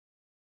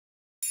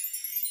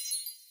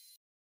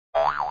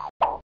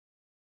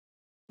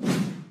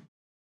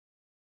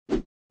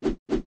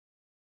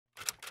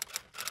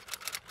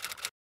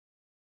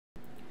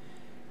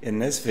In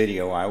this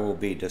video, I will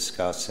be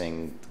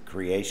discussing the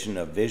creation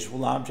of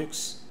visual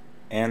objects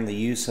and the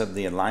use of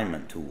the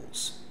alignment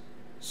tools.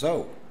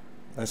 So,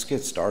 let's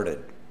get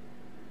started.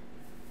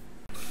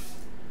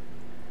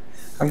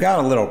 I've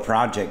got a little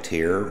project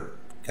here,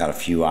 got a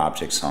few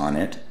objects on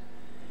it.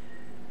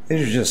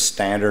 These are just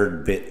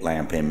standard bit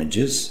lamp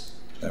images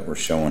that we're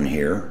showing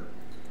here.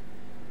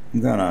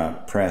 I'm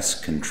gonna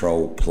press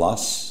Control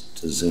plus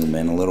to zoom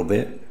in a little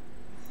bit.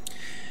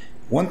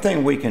 One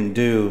thing we can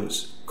do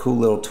is cool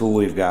little tool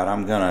we've got.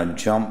 I'm gonna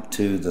jump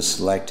to the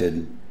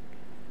selected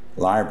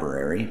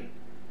library,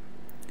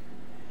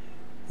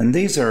 and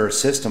these are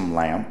system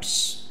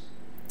lamps,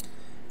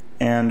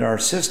 and our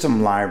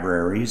system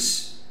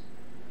libraries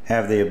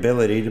have the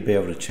ability to be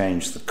able to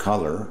change the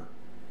color,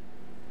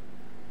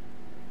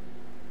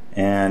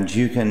 and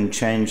you can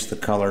change the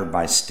color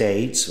by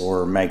states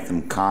or make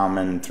them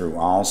common through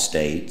all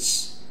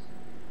states.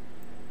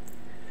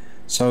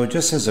 So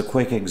just as a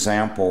quick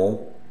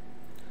example,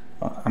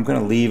 I'm going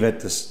to leave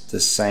it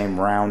this same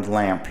round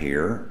lamp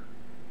here,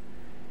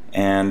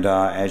 and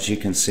as you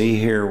can see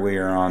here, we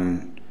are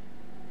on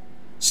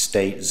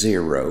state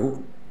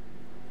 0.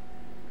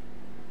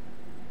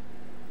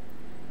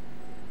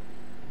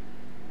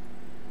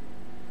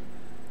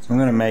 So I'm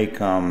going to make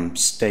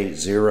state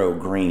 0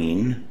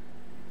 green,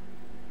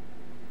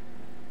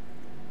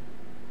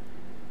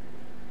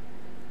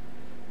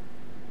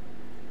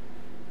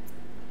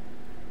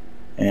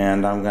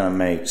 and I'm going to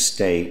make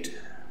state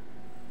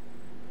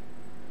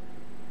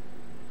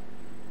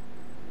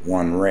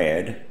 1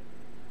 red.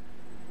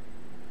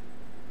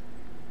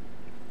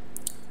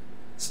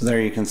 So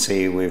there you can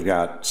see we've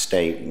got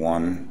state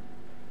 1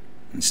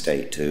 and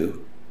state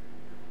 2.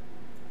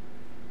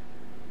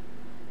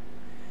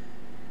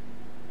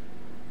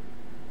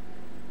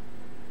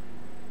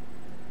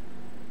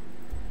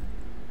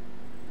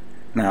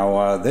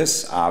 Now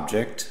this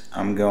object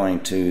I'm going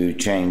to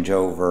change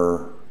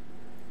over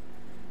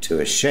to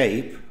a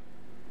shape.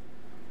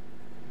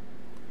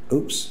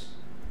 Oops.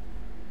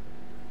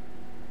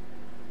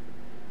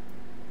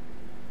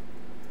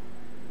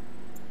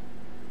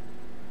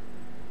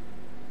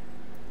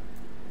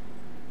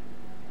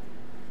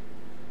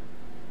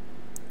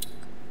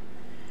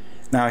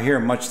 Now here,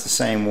 much the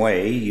same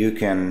way, you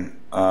can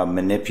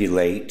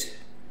manipulate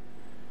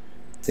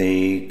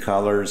the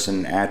colors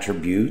and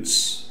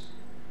attributes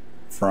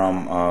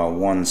from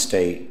one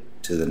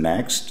state to the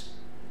next.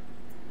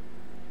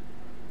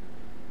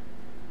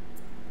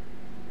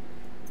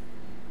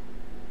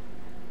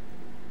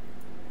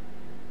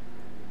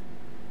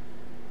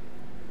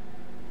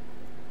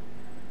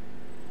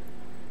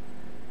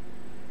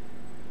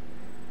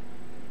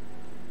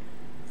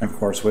 Of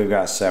course, we've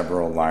got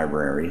several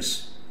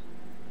libraries.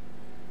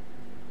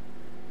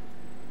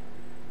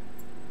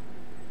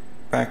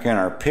 Back in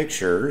our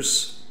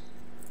pictures,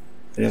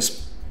 I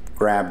just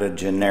grabbed a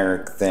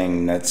generic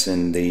thing that's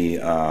in the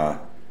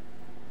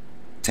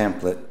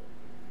template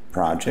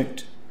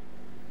project.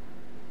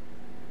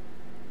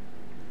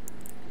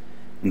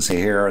 You can see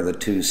here are the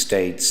two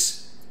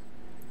states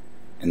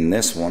in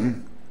this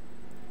one.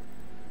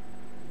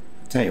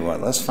 I'll tell you what,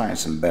 let's find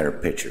some better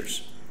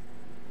pictures.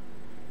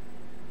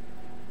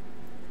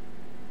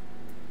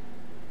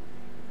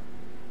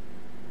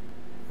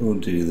 We'll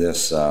do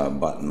this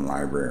button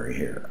library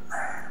here.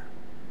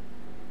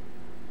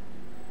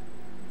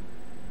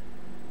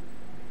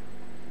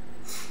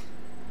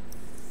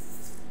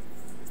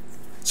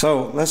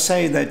 So let's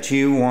say that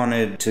you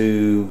wanted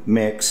to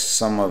mix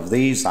some of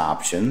these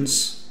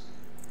options.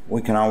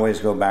 We can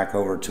always go back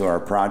over to our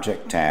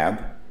project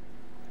tab,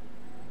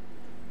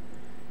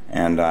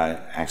 and I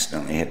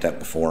accidentally hit that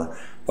before,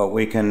 but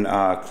we can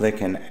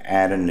click and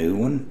add a new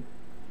one.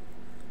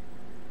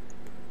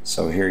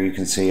 So here you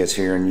can see it's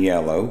here in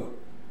yellow.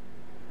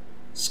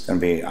 It's going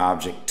to be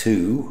object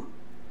 2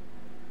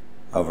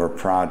 of our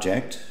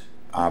project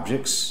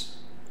objects.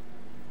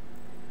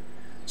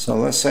 So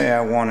let's say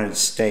I wanted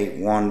state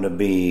 1 to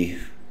be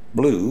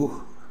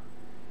blue.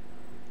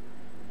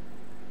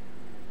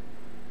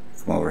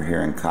 Come over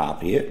here and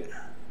copy it.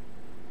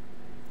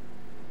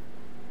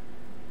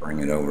 Bring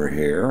it over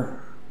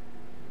here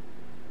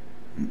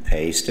and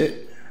paste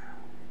it.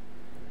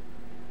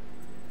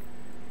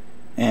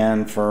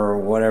 And for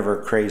whatever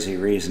crazy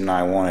reason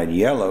I wanted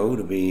yellow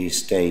to be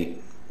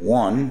state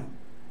 1,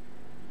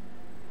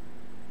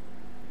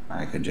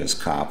 I could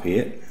just copy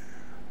it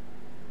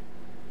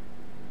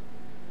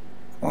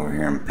over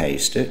here and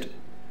paste it.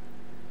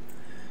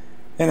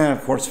 And then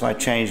of course if I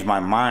changed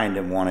my mind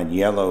and wanted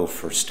yellow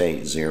for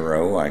state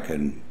 0, I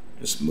could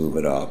just move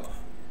it up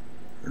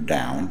or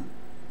down.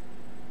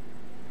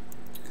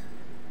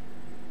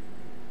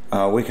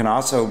 We can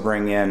also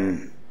bring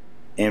in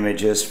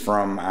images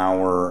from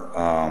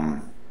our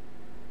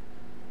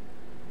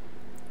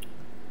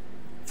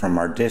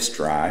disk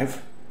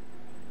drive,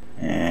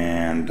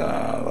 and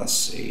let's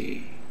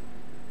see,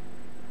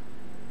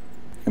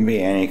 it can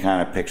be any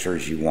kind of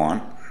pictures you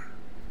want.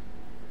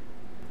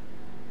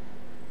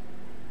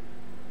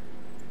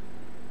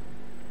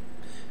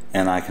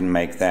 and I can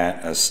make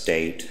that a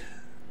state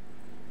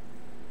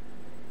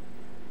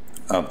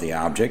of the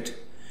object.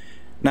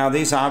 Now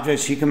these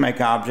objects, you can make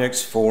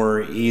objects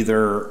for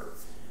either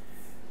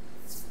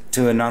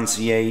to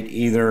enunciate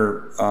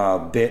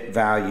either bit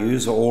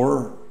values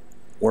or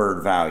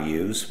word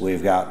values.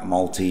 We've got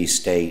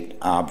multi-state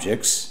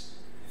objects.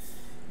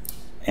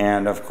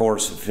 And of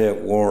course, if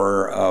it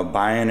were a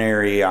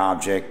binary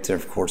object,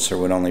 of course there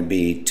would only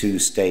be 2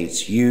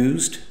 states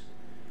used.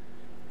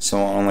 So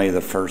only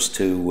the first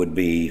 2 would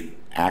be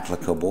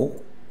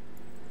applicable.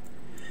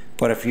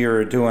 But if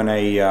you're doing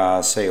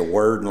a, say, a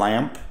word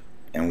lamp,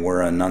 and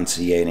we're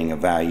enunciating a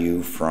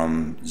value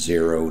from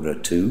 0 to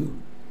 2,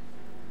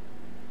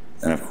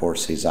 then of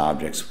course these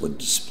objects would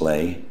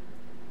display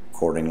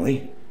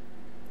accordingly.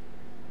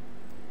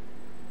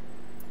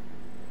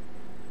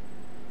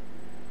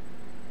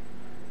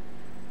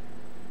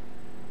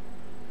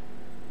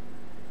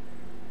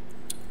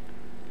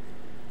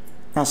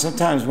 Now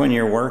sometimes when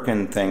you're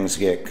working, things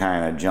get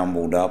kind of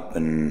jumbled up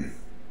and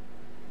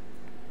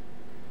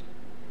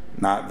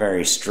not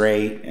very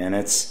straight, and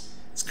it's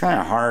kind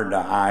of hard to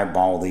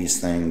eyeball these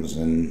things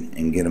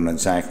and get them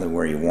exactly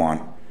where you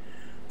want.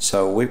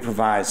 So we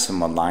provide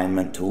some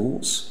alignment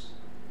tools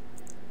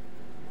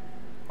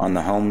on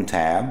the Home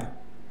tab.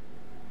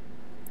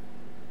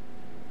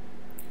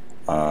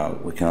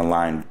 We can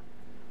align.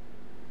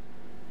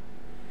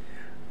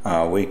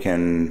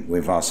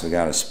 We've also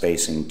got a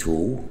spacing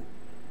tool.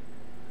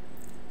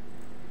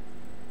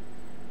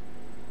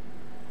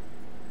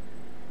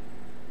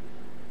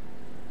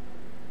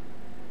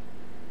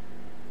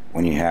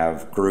 When you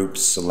have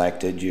groups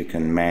selected, you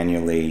can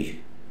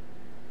manually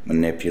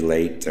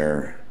manipulate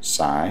their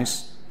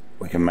size.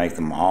 We can make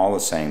them all the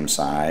same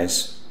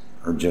size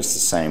or just the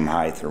same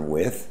height or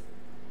width.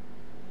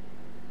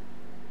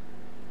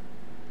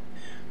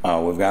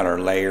 We've got our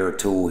layer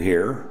tool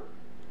here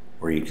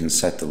where you can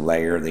set the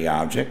layer of the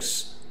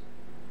objects.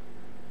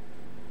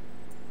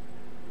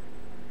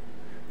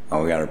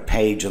 We've got our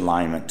page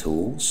alignment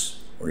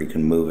tools where you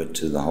can move it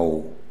to the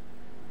whole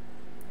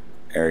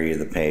area of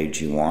the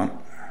page you want.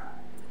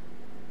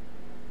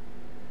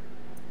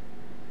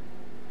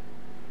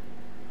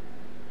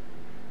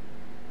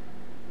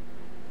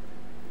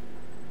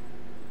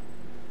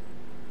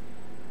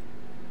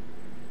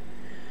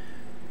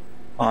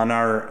 On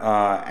our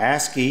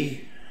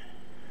ASCII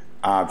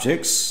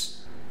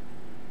objects,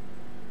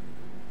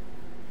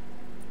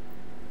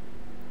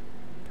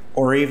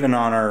 or even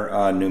on our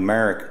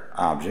numeric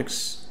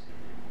objects,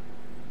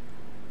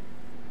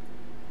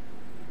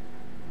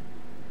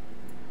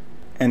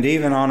 and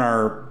even on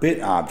our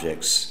bit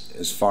objects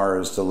as far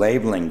as the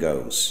labeling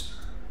goes.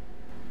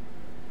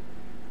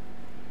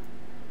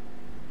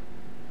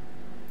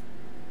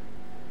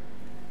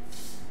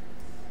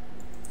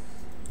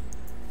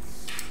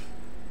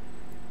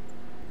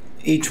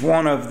 Each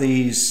one of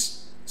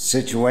these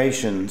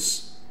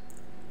situations,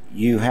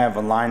 you have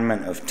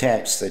alignment of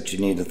text that you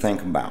need to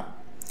think about.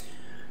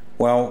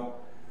 Well,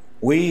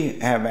 we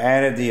have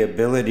added the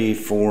ability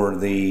for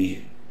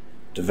the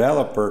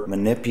developer to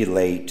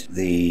manipulate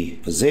the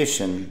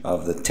position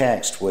of the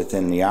text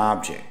within the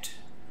object.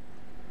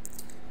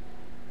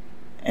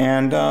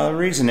 And the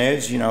reason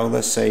is,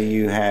 let's say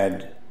you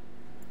had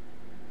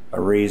a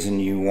reason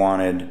you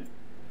wanted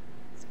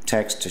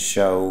text to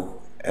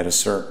show at a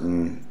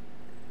certain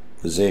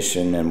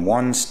position in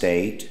one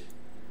state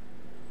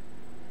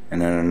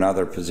and then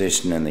another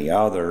position in the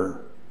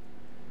other.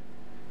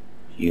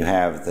 You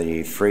have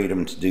the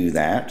freedom to do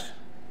that.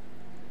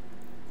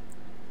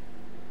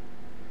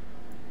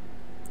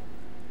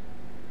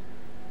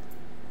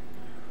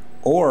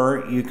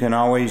 Or you can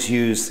always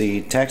use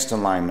the text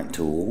alignment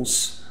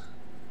tools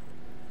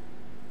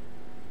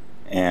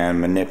and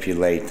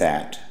manipulate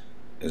that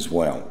as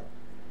well.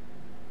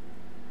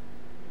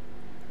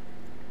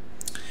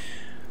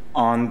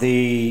 On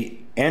the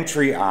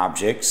entry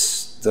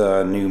objects,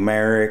 the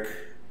numeric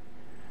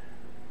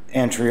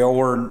entry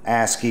or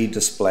ASCII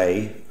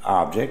display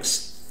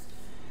objects,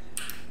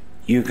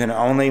 you can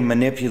only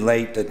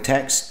manipulate the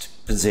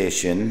text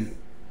position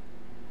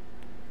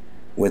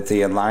with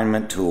the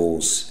alignment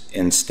tools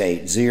in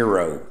state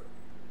 0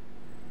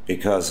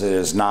 because it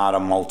is not a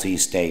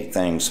multi-state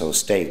thing. So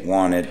state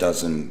 1, it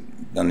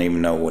doesn't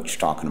even know what you're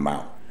talking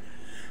about.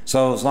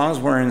 So as long as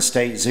we're in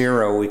state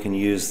 0, we can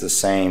use the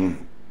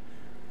same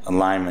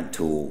alignment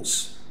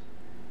tools.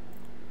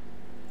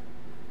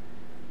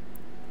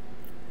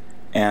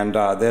 And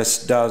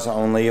this does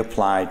only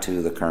apply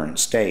to the current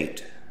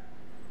state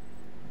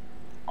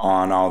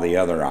on all the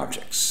other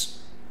objects.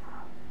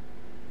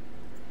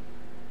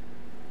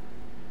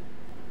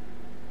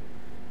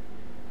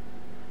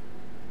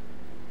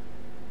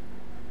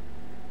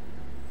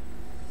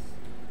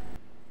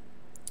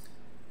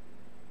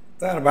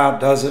 That about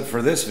does it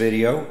for this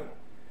video.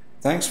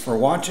 Thanks for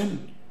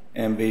watching,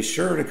 and be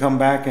sure to come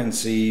back and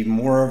see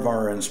more of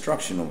our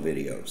instructional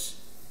videos.